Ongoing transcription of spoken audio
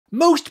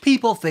Most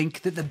people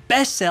think that the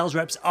best sales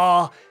reps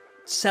are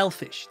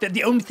selfish, that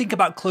they only think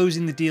about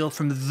closing the deal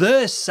from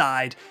their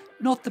side,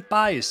 not the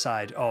buyer's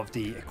side of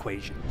the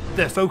equation.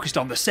 They're focused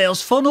on the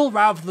sales funnel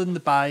rather than the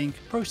buying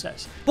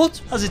process.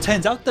 But as it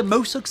turns out, the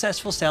most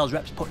successful sales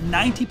reps put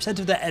 90%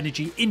 of their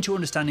energy into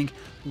understanding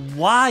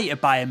why a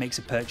buyer makes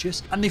a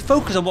purchase, and they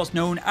focus on what's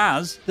known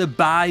as the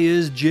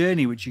buyer's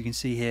journey, which you can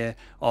see here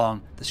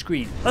on the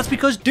screen. That's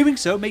because doing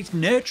so makes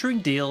nurturing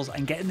deals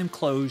and getting them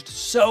closed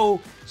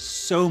so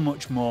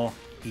much more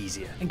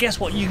easier. And guess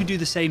what? You can do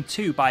the same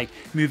too by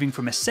moving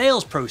from a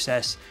sales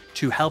process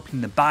to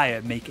helping the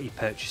buyer make a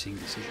purchasing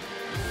decision.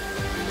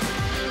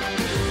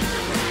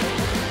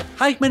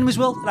 Hi, my name is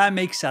Will and I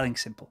make selling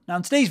simple. Now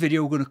in today's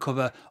video, we're going to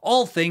cover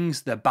all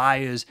things the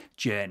buyer's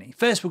journey.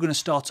 First, we're going to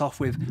start off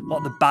with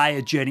what the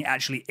buyer journey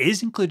actually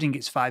is, including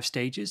its 5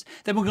 stages.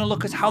 Then we're going to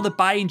look at how the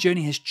buying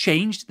journey has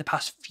changed in the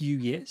past few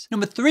years.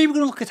 Number 3, we're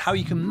going to look at how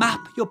you can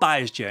map your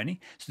buyer's journey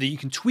so that you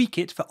can tweak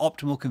it for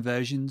optimal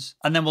conversions.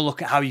 And then we'll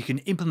look at how you can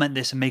implement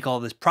this and make all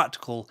this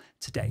practical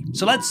today.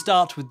 So let's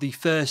start with the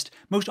first,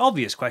 most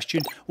obvious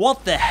question.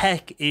 What the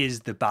heck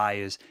is the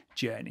buyer's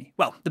journey?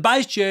 Well, the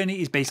buyer's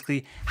journey is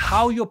basically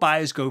how your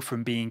buyers go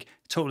from being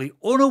totally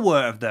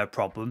unaware of their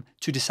problem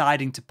to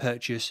deciding to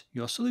purchase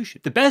your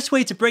solution. The best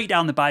way to break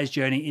down the buyer's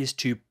journey is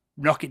to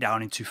knock it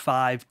down into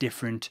 5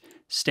 different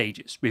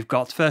stages. We've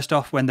got, first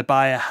off, when the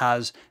buyer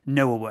has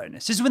no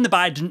awareness. This is when the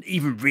buyer doesn't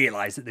even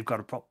realize that they've got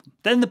a problem.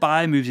 Then the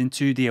buyer moves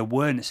into the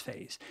awareness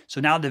phase.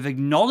 So now they've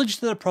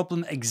acknowledged that a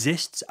problem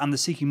exists and they're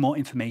seeking more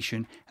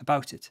information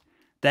about it.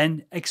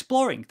 Then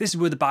exploring. This is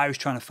where the buyer is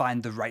trying to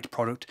find the right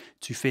product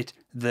to fit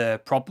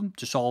the problem,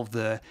 to solve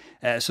the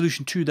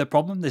solution to their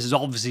problem. This is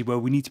obviously where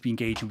we need to be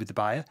engaging with the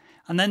buyer.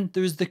 And then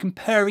there's the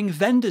comparing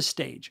vendors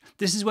stage.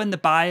 This is when the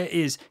buyer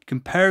is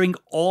comparing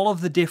all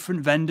of the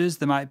different vendors.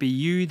 There might be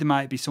you, there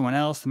might be someone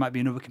else, there might be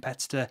another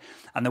competitor,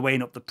 and they're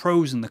weighing up the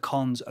pros and the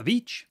cons of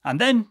each.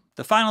 And then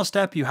the final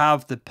step, you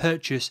have the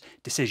purchase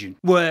decision,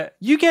 where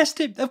you guessed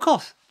it, of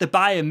course, the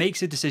buyer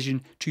makes a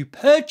decision to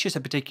purchase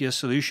a particular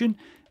solution,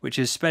 which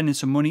is spending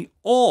some money,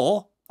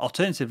 or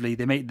alternatively,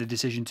 they make the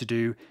decision to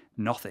do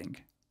nothing,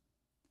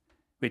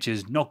 which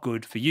is not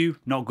good for you,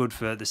 not good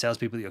for the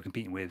salespeople that you're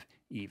competing with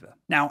either.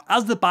 Now,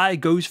 as the buyer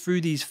goes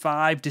through these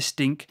 5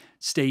 distinct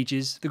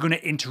stages, they're going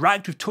to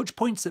interact with touch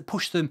points that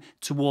push them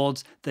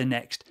towards the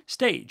next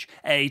stage.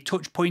 A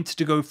touch point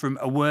to go from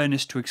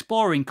awareness to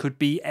exploring could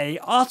be an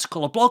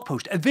article, a blog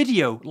post, a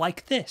video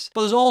like this.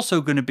 But there's also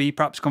going to be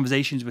perhaps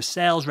conversations with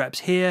sales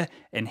reps here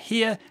and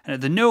here, and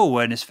at the no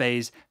awareness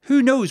phase,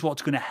 who knows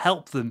what's going to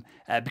help them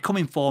become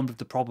informed of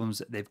the problems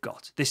that they've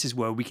got. This is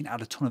where we can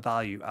add a ton of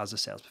value as a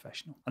sales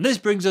professional. And this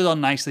brings us on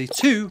nicely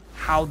to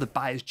how the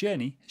buyer's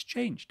journey has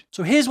changed.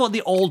 So here's what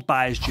the old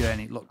buyer's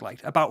journey looked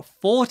like. About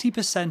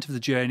 40% of the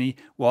journey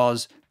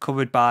was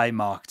covered by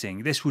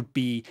marketing. This would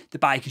be the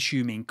buyer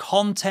consuming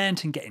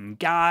content and getting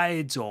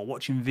guides or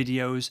watching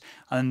videos,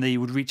 and they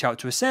would reach out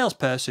to a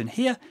salesperson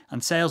here,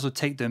 and sales would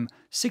take them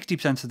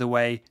 60% of the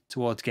way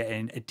towards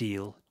getting a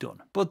deal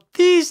done. But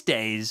these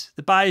days,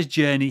 the buyer's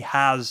journey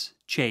has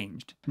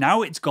changed.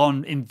 Now it's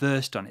gone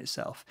inversed on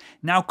itself.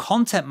 Now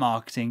content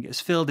marketing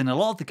has filled in a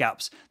lot of the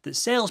gaps that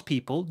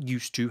salespeople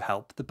used to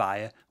help the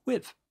buyer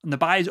with. And the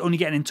buyer's only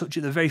getting in touch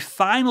at the very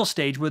final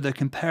stage where they're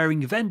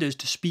comparing vendors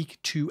to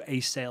speak to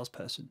a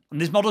salesperson.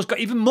 And this model's got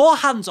even more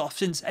hands-off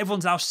since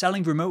everyone's now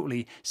selling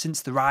remotely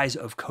since the rise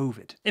of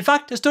COVID. In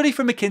fact, a study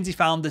from McKinsey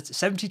found that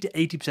 70 to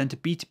 80%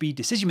 of B2B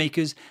decision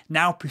makers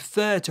now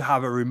prefer to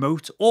have a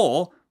remote,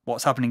 or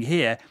what's happening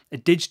here, a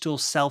digital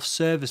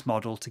self-service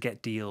model to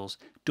get deals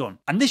done.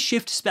 And this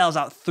shift spells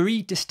out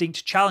 3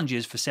 distinct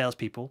challenges for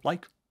salespeople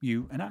like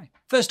you and I.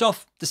 First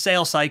off, the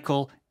sales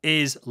cycle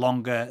is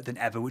longer than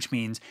ever, which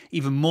means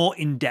even more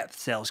in-depth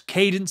sales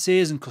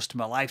cadences and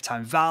customer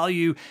lifetime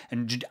value,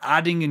 and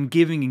adding and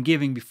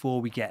giving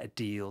before we get a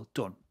deal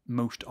done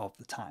most of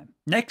the time.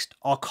 Next,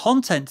 our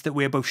content that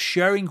we're both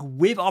sharing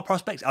with our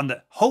prospects and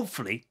that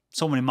hopefully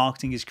someone in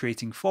marketing is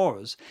creating for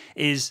us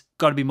is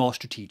got to be more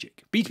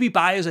strategic. B2B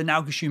buyers are now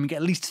consuming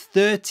at least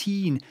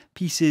 13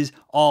 pieces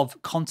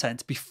of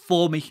content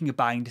before making a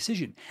buying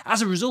decision.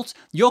 As a result,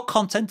 your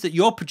content that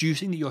you're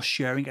producing, that you're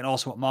sharing, and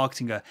also what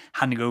marketing are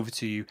handing over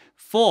to you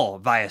for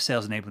via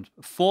sales enablement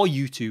for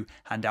you to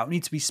hand out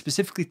needs to be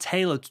specifically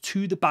tailored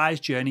to the buyer's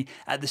journey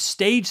at the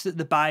stage that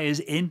the buyer's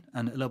in,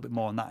 and a little bit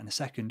more on that in a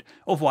second.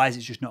 Otherwise,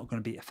 it's just not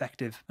going to be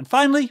effective. And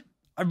finally,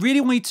 I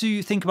really want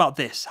you to think about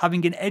this,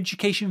 having an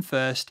education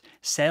first,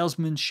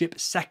 salesmanship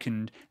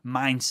second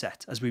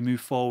mindset as we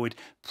move forward,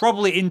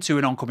 probably into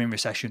an oncoming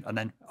recession, and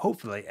then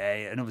hopefully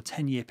another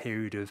 10-year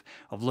period of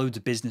loads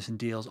of business and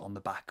deals on the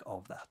back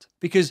of that.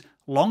 Because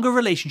longer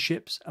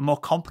relationships, a more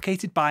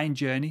complicated buying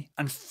journey,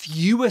 and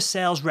fewer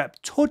sales rep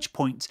touch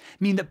points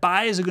mean that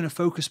buyers are going to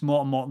focus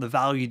more and more on the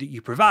value that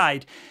you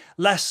provide,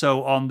 less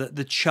so on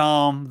the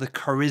charm, the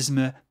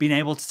charisma, being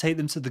able to take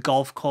them to the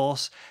golf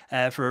course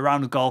for a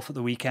round of golf at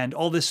the weekend,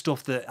 all this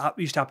stuff that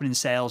used to happen in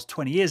sales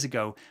 20 years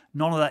ago.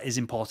 None of that is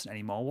important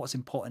anymore. What's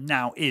important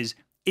now is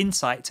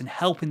insights and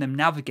helping them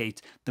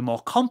navigate the more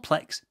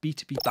complex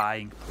B2B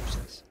buying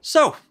process.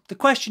 So the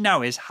question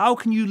now is, how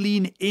can you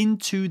lean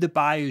into the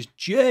buyer's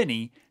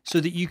journey so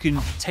that you can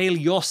tailor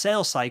your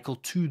sales cycle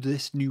to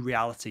this new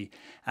reality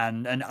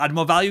and add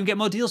more value and get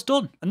more deals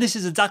done? And this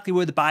is exactly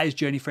where the buyer's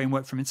journey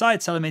framework from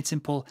inside Selling Made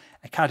Simple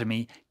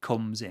Academy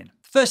comes in.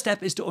 First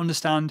step is to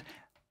understand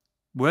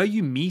where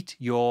you meet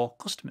your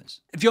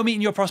customers. If you're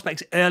meeting your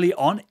prospects early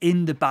on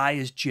in the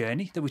buyer's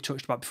journey that we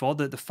talked about before,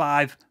 the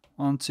 5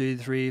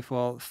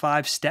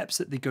 steps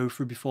that they go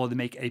through before they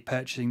make a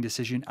purchasing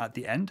decision at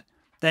the end,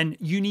 then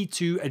you need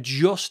to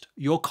adjust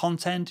your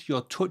content,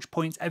 your touch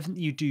points, everything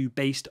that you do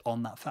based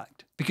on that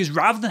fact. Because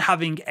rather than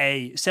having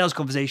a sales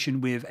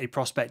conversation with a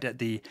prospect at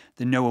the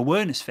no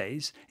awareness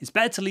phase, it's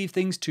better to leave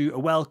things to a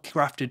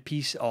well-crafted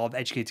piece of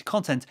educated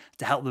content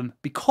to help them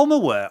become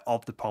aware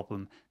of the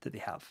problem that they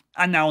have.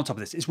 And now on top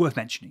of this, it's worth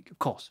mentioning, of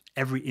course,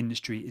 every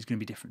industry is going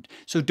to be different.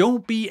 So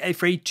don't be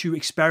afraid to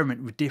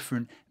experiment with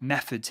different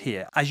methods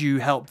here as you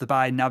help the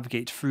buyer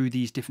navigate through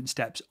these different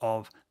steps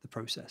of the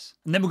process.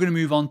 And then we're going to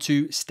move on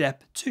to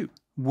step 2.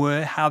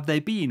 Where have they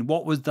been?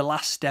 What was the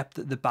last step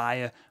that the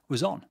buyer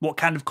was on? What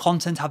kind of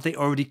content have they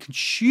already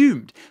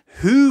consumed?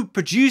 Who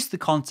produced the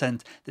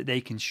content that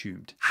they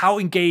consumed? How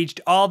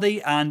engaged are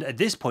they? And at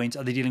this point,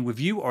 are they dealing with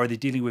you or are they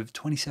dealing with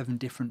 27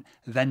 different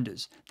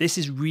vendors? This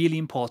is really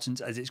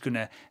important as it's going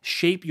to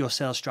shape your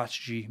sales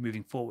strategy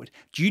moving forward.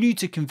 Do you need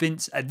to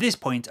convince at this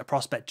point a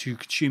prospect to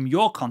consume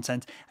your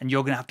content and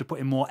you're going to have to put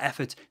in more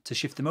effort to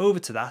shift them over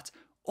to that?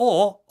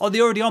 Or are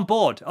they already on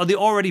board? Are they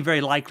already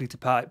very likely to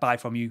buy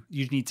from you?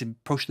 You need to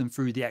push them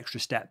through the extra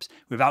steps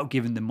without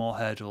giving them more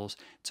hurdles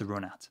to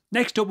run at.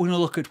 Next up, we're going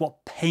to look at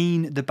what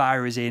pain the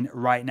buyer is in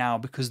right now,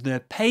 because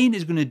the pain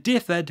is going to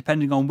differ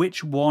depending on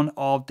which one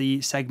of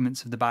the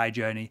segments of the buyer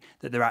journey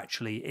that they're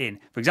actually in.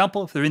 For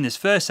example, if they're in this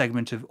first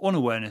segment of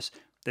unawareness,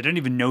 they don't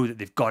even know that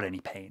they've got any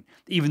pain,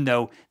 even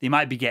though they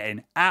might be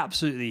getting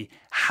absolutely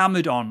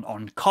hammered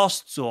on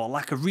costs or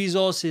lack of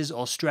resources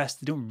or stress.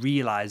 They don't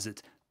realize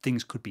that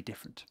things could be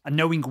different. And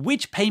knowing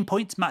which pain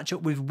points match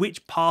up with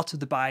which part of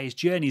the buyer's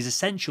journey is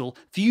essential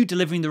for you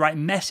delivering the right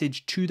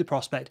message to the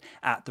prospect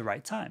at the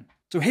right time.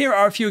 So here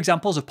are a few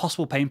examples of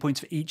possible pain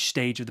points for each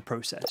stage of the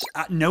process.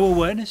 At no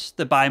awareness,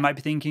 the buyer might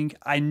be thinking,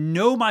 I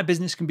know my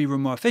business can be run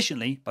more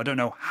efficiently, but I don't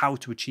know how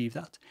to achieve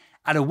that.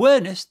 At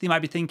awareness, they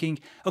might be thinking,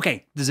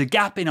 okay, there's a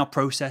gap in our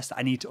process that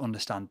I need to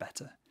understand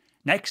better.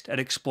 Next, at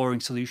exploring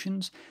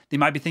solutions, they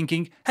might be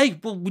thinking, hey,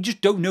 well, we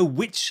just don't know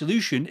which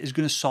solution is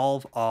going to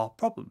solve our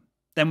problem.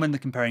 Then when they're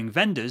comparing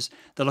vendors,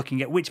 they're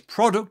looking at which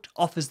product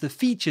offers the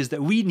features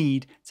that we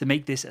need to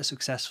make this a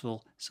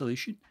successful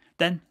solution.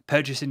 Then,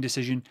 purchasing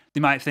decision, they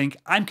might think,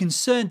 I'm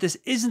concerned this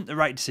isn't the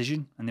right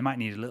decision, and they might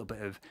need a little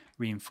bit of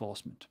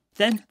reinforcement.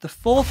 Then, the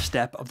 4th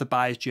step of the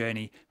buyer's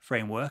journey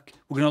framework,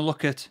 we're going to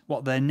look at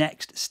what their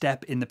next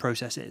step in the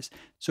process is.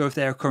 So if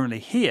they're currently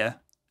here,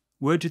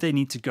 where do they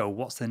need to go?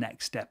 What's the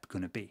next step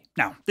going to be?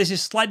 Now, this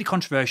is slightly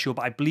controversial,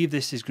 but I believe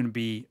this is going to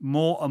be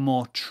more and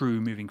more true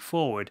moving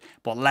forward,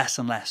 but less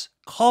and less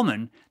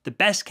common. The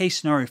best case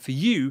scenario for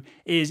you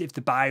is if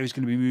the buyer is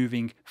going to be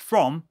moving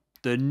from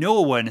the no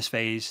awareness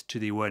phase to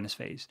the awareness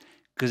phase.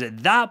 Because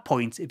at that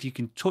point, if you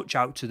can touch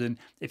out to them,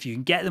 if you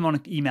can get them on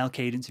an email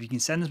cadence, if you can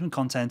send them some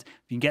content,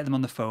 if you can get them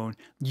on the phone,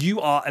 you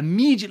are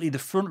immediately the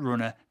front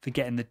runner for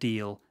getting the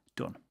deal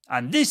done.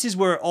 And this is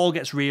where it all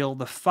gets real,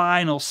 the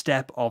final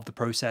step of the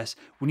process.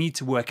 We need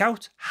to work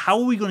out how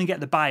are we going to get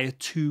the buyer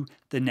to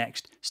the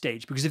next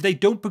stage? Because if they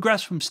don't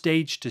progress from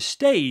stage to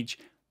stage,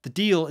 the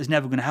deal is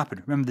never going to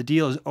happen. Remember, the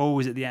deal is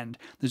always at the end.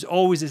 There's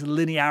always this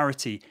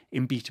linearity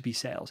in B2B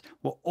sales.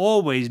 We're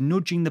always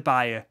nudging the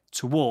buyer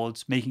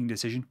towards making a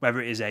decision,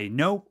 whether it is a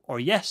no or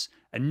yes.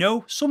 A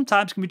no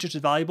sometimes can be just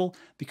as valuable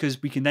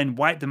because we can then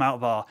wipe them out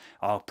of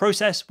our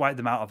process, wipe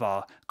them out of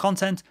our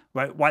content,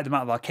 wipe them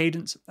out of our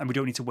cadence, and we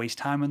don't need to waste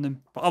time on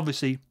them. But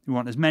obviously, we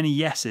want as many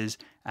yeses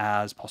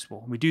as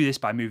possible. We do this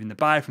by moving the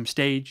buyer from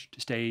stage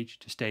to stage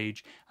to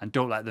stage and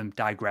don't let them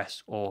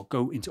digress or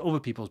go into other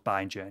people's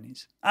buying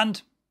journeys.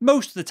 And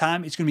most of the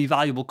time, it's going to be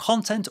valuable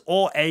content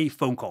or a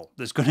phone call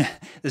that's going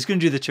to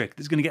do the trick.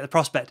 That's going to get the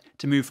prospect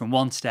to move from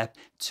one step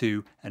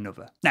to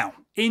another. Now,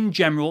 in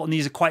general, and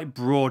these are quite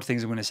broad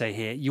things I'm going to say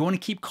here, you want to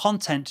keep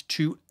content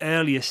to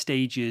earlier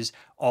stages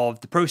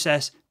of the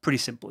process pretty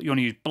simple. You want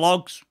to use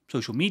blogs,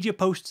 social media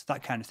posts,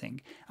 that kind of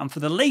thing. And for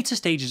the later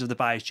stages of the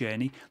buyer's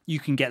journey, you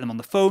can get them on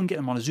the phone, get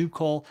them on a Zoom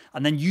call,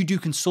 and then you do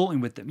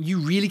consulting with them. You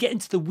really get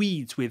into the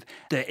weeds with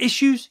the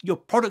issues, your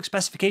product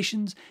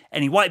specifications,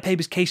 any white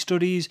papers, case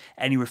studies,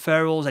 any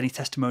referrals, any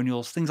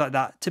testimonials, things like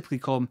that typically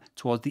come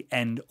towards the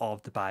end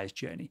of the buyer's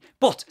journey.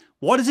 But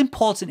what is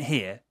important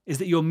here is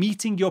that you're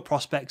meeting your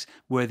prospects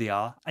where they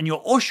are and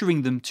you're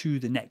ushering them to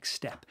the next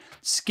step.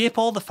 Skip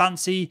all the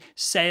fancy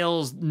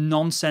sales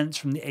nonsense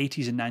from the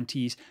 80s and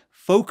 90s.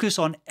 Focus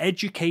on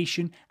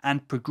education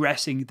and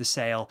progressing the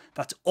sale.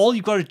 That's all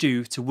you've got to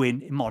do to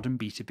win in modern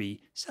B2B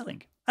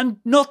selling. And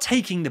not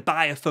taking the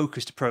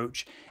buyer-focused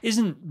approach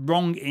isn't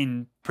wrong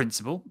in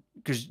principle,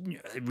 because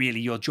really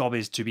your job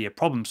is to be a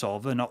problem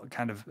solver, not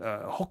kind of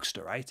a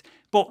huckster, right?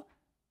 But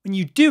When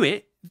you do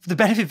it, the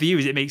benefit for you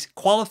is it makes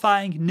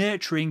qualifying,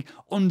 nurturing,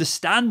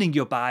 understanding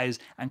your buyers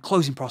and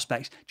closing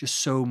prospects just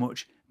so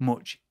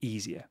much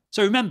easier.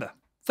 So remember,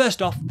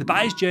 first off, the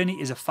buyer's journey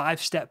is a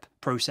 5-step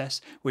process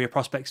where your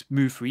prospects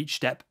move through each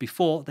step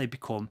before they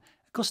become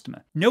a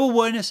customer. Know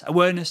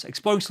awareness,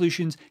 exploring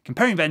solutions,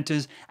 comparing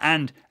vendors,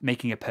 and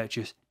making a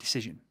purchase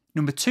decision.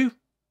 Number 2,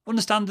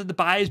 understand that the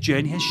buyer's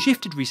journey has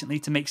shifted recently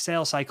to make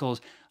sales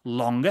cycles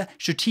longer,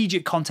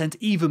 strategic content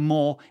even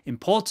more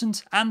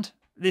important, and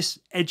this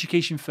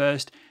education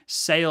first,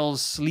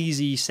 sales,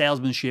 sleazy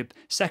salesmanship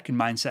second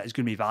mindset is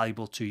going to be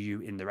valuable to you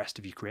in the rest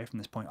of your career from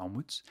this point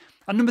onwards.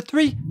 And number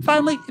 3,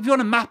 finally, if you want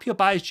to map your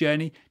buyer's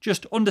journey,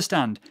 just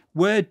understand,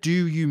 where do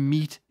you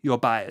meet your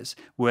buyers?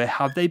 Where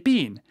have they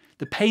been?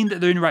 The pain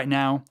that they're in right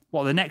now,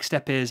 what the next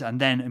step is, and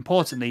then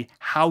importantly,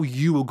 how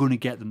you are going to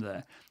get them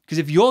there. Because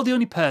if you're the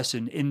only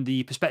person in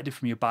the perspective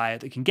from your buyer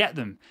that can get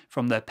them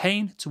from their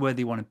pain to where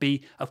they want to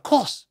be, of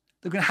course,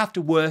 they're going to have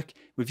to work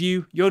with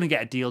you. You're going to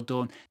get a deal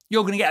done.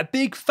 You're going to get a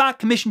big fat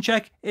commission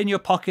check in your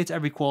pocket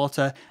every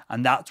quarter.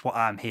 And that's what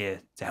I'm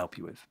here to help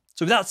you with.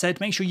 So with that said,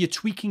 make sure you're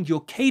tweaking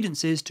your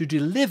cadences to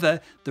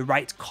deliver the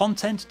right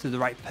content to the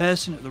right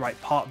person at the right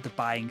part of the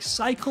buying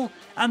cycle.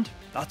 And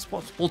that's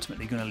what's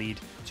ultimately going to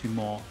lead to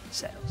more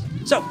sales.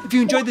 So if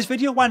you enjoyed this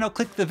video, why not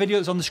click the video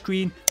that's on the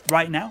screen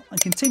right now and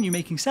continue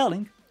making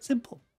selling simple.